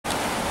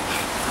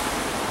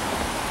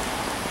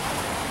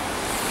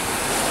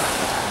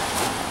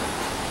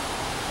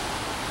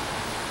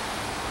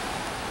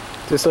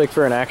this like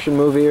for an action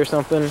movie or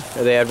something?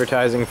 Are they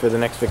advertising for the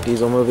next Vic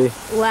Diesel movie?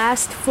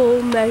 Last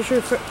full measure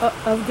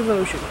of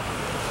devotion.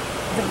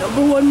 The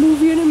 #1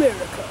 movie in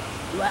America.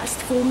 Last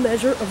full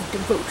measure of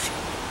devotion.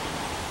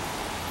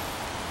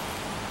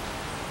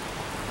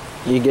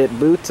 You get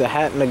boots, a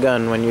hat, and a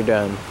gun when you're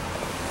done.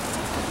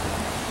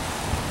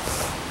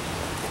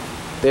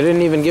 They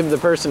didn't even give the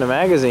person a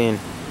magazine.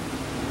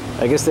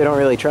 I guess they don't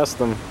really trust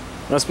them.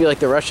 Must be like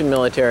the Russian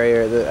military,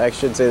 or I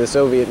should say the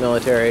Soviet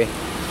military,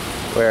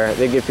 where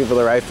they give people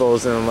the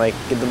rifles and like,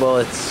 get the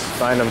bullets,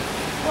 find them.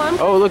 Well,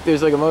 oh, look,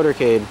 there's like a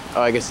motorcade.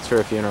 Oh, I guess it's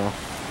for a funeral.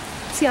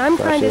 See, I'm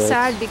kind of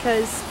sad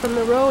because from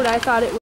the road I thought it was